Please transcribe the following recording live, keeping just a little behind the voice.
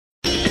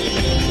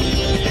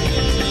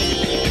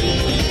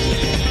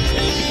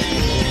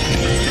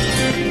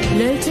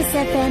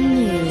FM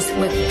News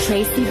with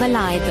Tracy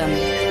Valaydham.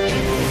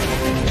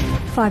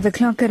 5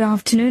 o'clock good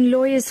afternoon.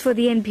 Lawyers for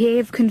the NPA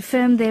have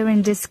confirmed they're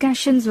in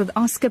discussions with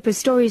Oscar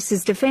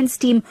Pistorius' defense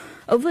team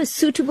over a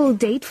suitable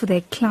date for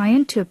their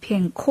client to appear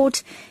in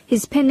court.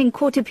 His pending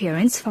court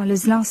appearance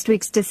follows last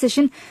week's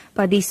decision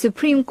by the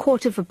Supreme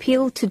Court of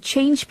Appeal to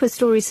change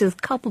Pistorius'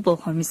 culpable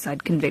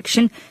homicide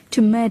conviction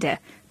to murder.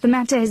 The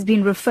matter has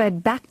been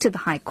referred back to the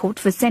High Court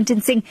for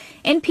sentencing.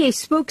 NPA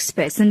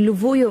spokesperson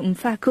Luvuyo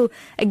Mfaku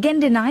again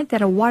denied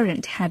that a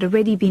warrant had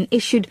already been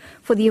issued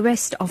for the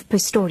arrest of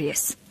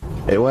Pistorius.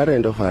 A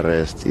warrant of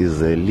arrest is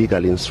a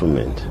legal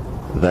instrument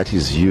that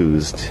is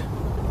used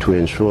to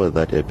ensure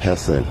that a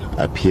person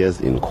appears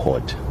in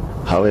court.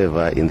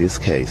 However, in this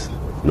case,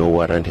 no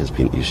warrant has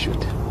been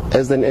issued.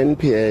 As an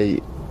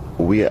NPA,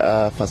 we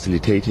are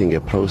facilitating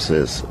a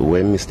process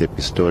where Mr.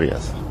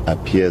 Pistorius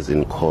appears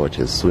in court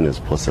as soon as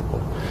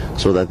possible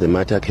so that the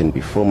matter can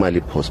be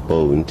formally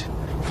postponed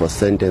for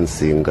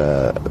sentencing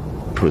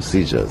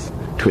procedures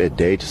to a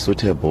date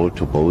suitable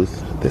to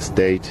both the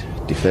state,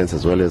 defense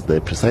as well as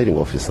the presiding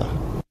officer.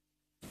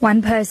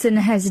 One person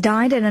has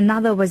died and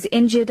another was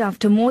injured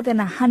after more than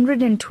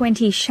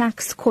 120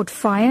 shacks caught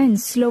fire in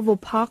Slovo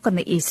Park on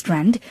the East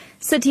Rand.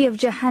 City of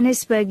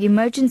Johannesburg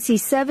Emergency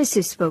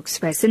Services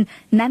spokesperson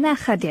Nana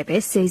Khadebe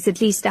says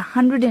at least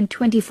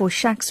 124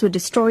 shacks were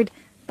destroyed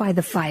by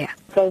the fire.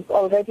 There's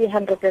already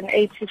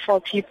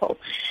 184 people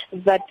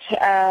that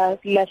are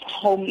left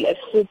homeless.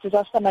 So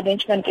disaster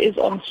management is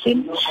on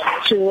scene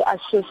to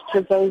assist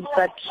those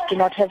that do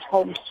not have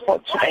homes for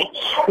today.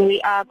 We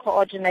are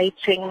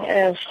coordinating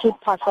food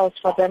parcels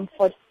for them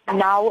for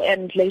now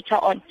and later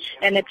on,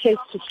 and a place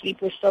to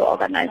sleep we're still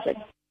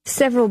organizing.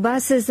 Several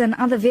buses and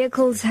other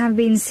vehicles have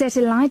been set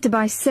alight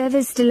by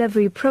service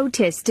delivery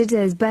protesters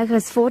as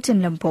Burgersfort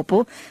in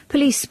Limpopo.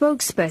 Police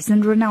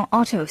spokesperson Ronald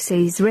Otto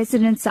says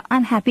residents are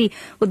unhappy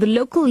with the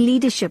local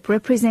leadership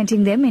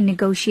representing them in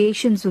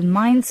negotiations with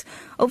mines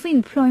over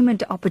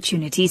employment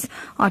opportunities.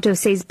 Otto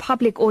says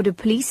public order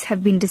police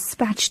have been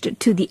dispatched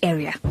to the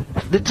area.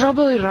 The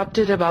trouble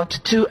erupted about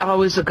 2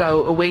 hours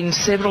ago when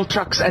several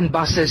trucks and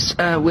buses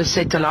were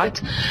set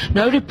alight.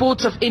 No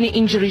reports of any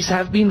injuries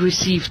have been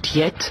received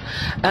yet.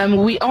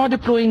 We are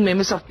deploying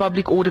members of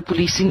public order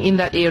policing in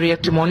that area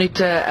to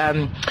monitor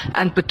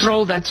and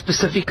patrol that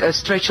specific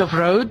stretch of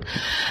road.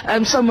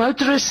 So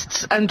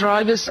motorists and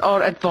drivers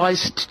are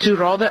advised to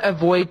rather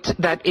avoid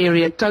that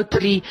area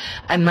totally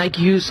and make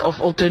use of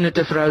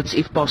alternative roads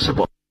if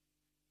possible.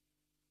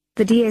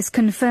 The DS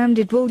confirmed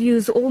it will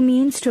use all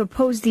means to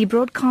oppose the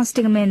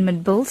Broadcasting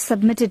Amendment Bill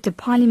submitted to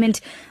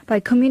Parliament by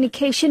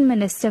Communication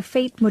Minister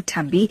Faith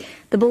Mutambi.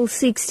 The bill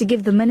seeks to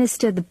give the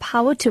minister the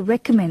power to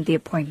recommend the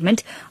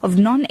appointment of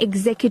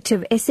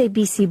non-executive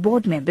SABC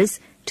board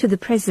members to the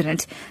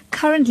President.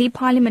 Currently,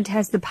 Parliament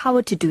has the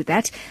power to do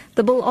that.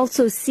 The bill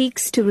also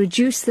seeks to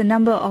reduce the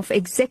number of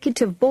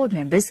executive board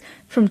members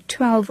from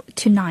 12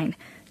 to 9.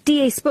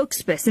 DA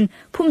spokesperson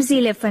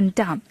Phumzile van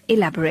Dam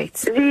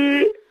elaborates.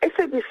 The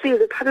SABC,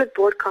 the public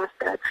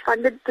broadcaster, it's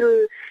funded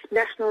through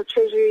National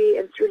Treasury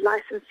and through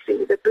license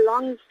fee that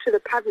belongs to the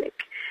public.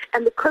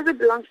 And because it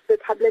belongs to the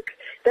public,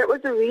 that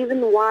was the reason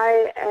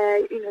why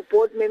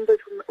board members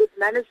who would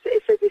manage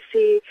the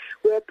SABC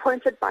were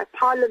appointed by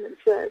Parliament,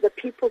 the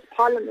People's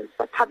Parliament,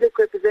 by public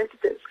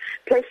representatives,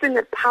 placing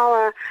that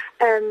power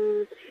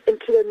into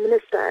the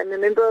minister and the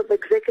member of the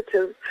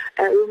executive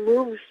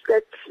removes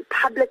that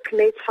public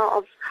nature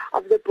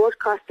of the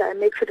broadcaster and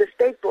makes it a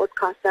state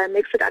broadcaster and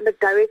makes it under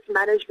direct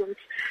management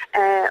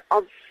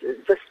of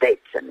the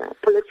states and the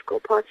political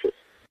parties.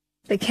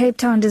 The Cape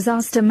Town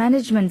Disaster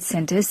Management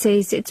Centre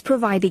says it's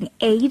providing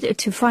aid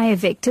to fire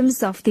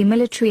victims of the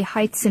Military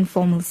Heights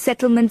informal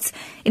settlements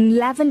in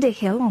Lavender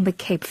Hill on the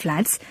Cape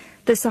Flats.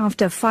 This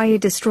after fire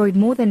destroyed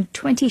more than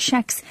 20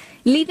 shacks,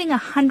 leaving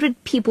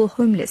 100 people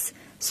homeless.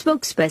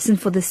 Spokesperson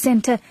for the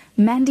centre,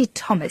 Mandy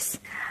Thomas.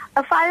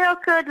 A fire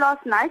occurred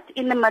last night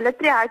in the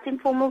Military Heights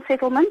informal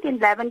settlement in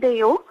Lavender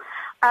Hill,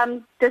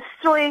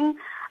 destroying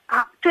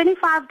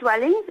 25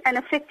 dwellings and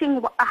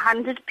affecting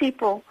 100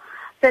 people.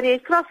 The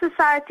Red Cross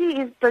Society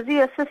is busy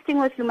assisting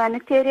with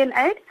humanitarian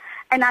aid,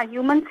 and our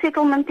Human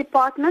Settlement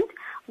Department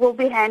will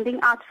be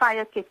handing out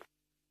fire kits.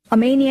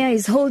 Armenia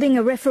is holding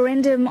a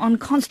referendum on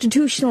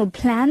constitutional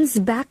plans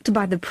backed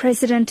by the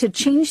president to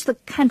change the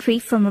country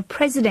from a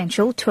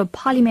presidential to a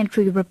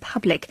parliamentary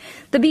republic.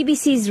 The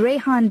BBC's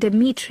Rehan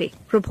Dimitri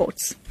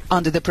reports.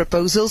 Under the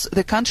proposals,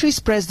 the country's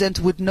president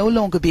would no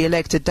longer be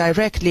elected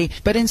directly,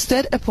 but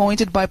instead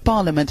appointed by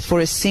Parliament for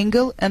a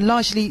single and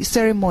largely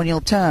ceremonial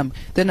term.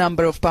 The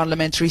number of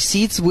parliamentary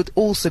seats would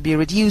also be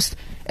reduced,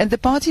 and the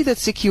party that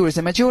secures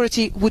a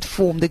majority would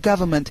form the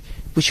government,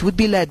 which would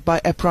be led by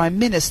a prime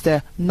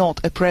minister,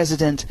 not a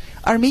president.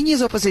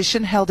 Armenia's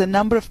opposition held a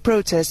number of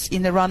protests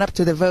in the run-up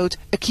to the vote,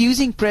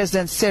 accusing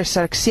President Serge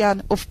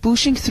Sargsyan of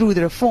pushing through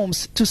the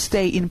reforms to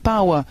stay in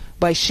power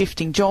by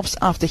shifting jobs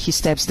after he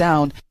steps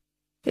down.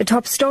 The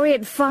top story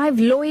at 5,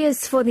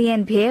 lawyers for the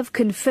NPA have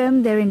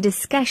confirmed they're in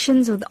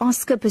discussions with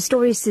Oscar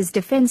Pistorius'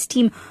 defense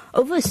team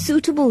over a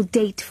suitable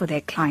date for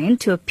their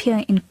client to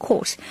appear in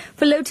court.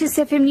 For Lotus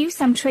FM News,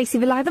 I'm Tracy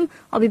Valaydham.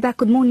 I'll be back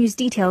with more news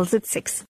details at 6.